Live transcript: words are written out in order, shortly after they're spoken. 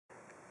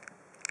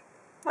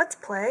Let's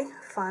play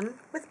fun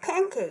with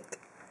pancake.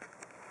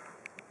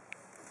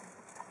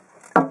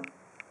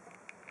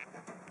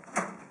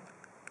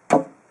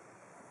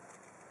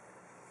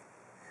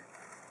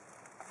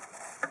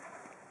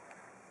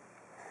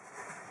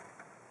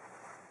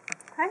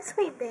 Hi,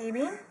 sweet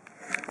baby.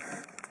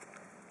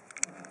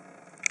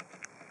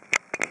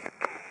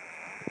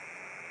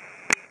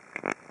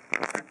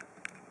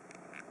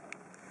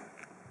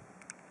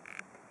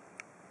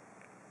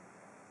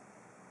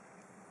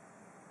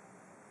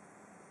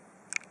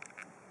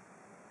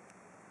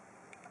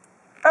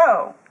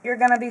 Oh, you're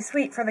gonna be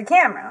sweet for the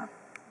camera.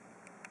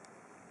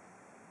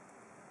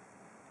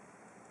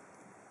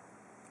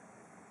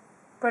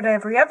 But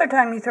every other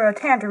time you throw a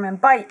tantrum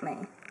and bite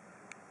me.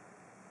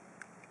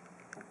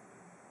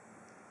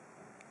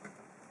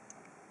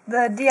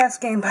 The DS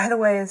game, by the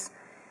way, is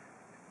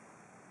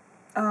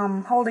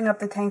holding up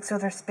the tank so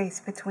there's space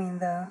between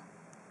the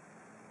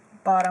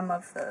bottom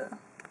of the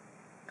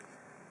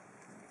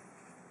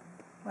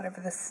whatever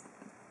this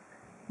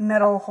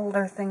metal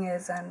holder thing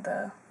is and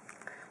the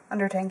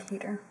under tank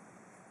heater.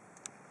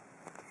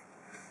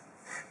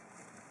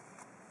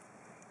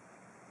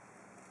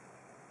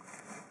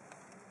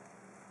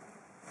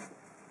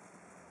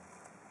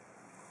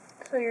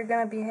 So you're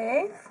gonna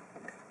behave?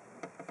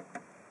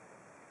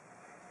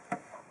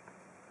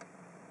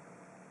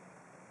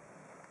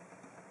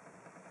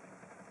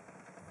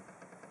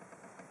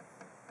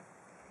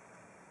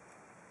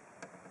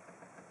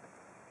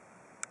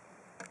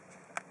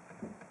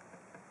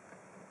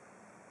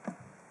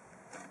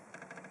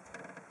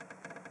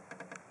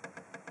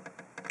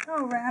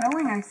 Oh,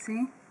 rattling, I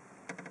see.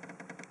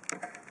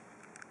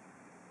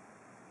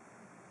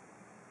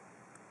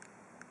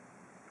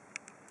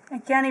 I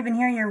can't even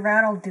hear your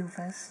rattle,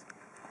 doofus.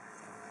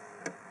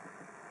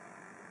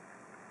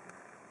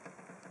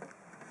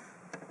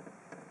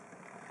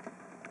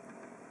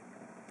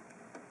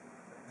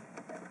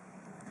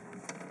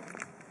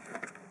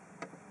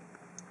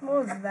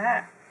 What was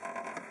that?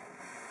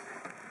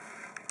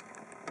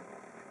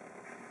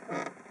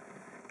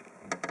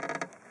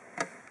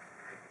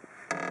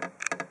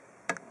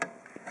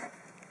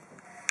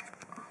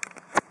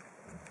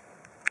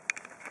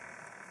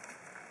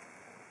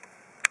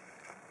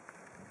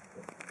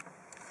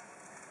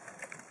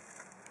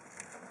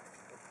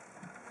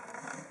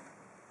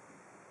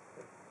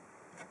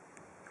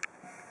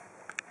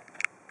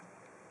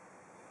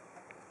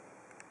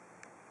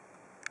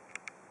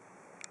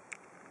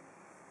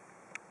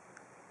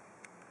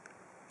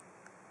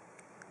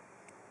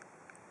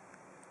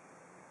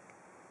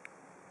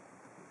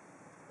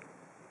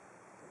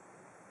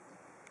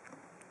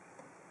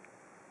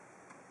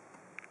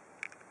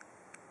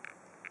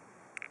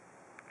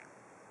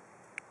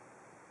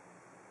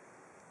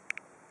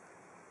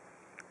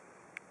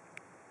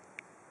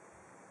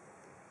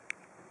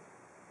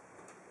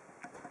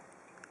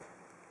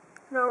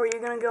 No, were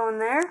you gonna go in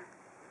there?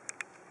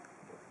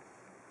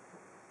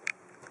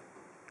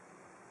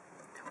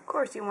 Of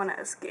course you want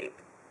to escape.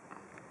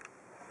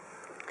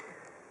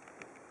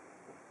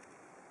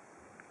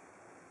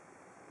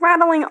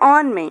 Rattling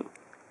on me.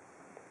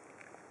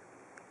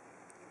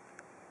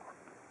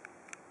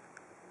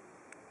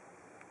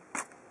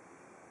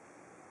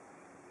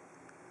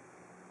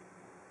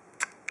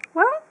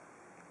 Well,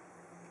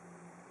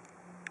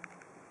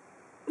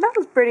 that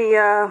was pretty,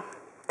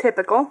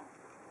 typical.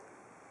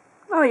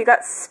 Oh, you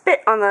got spit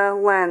on the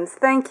lens.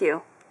 Thank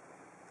you.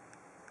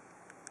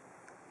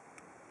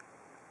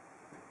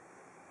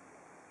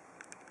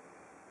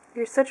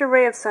 You're such a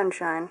ray of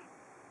sunshine.